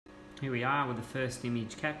Here we are with the first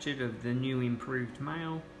image captured of the new improved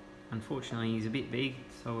male. Unfortunately he's a bit big,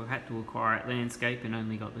 so we've had to acquire it landscape and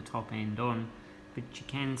only got the top end on. But you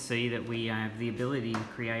can see that we have the ability to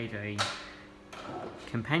create a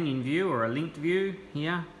companion view or a linked view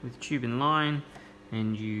here with tube and line,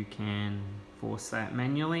 and you can force that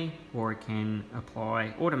manually or it can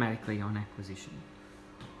apply automatically on acquisition.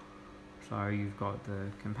 So you've got the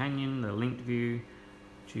companion, the linked view,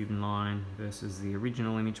 tube and line versus the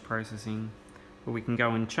original image processing. But we can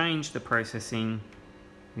go and change the processing.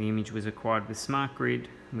 The image was acquired with Smart Grid,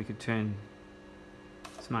 and we could turn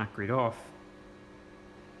Smart Grid off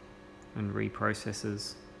and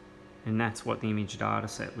reprocesses, and that's what the image data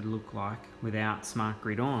set would look like without Smart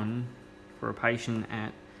Grid on for a patient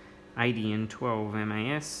at 80 and 12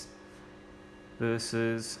 MAS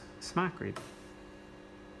versus Smart Grid.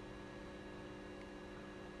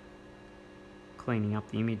 Cleaning up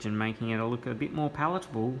the image and making it look a bit more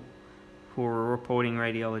palatable for a reporting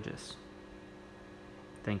radiologist.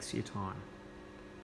 Thanks for your time.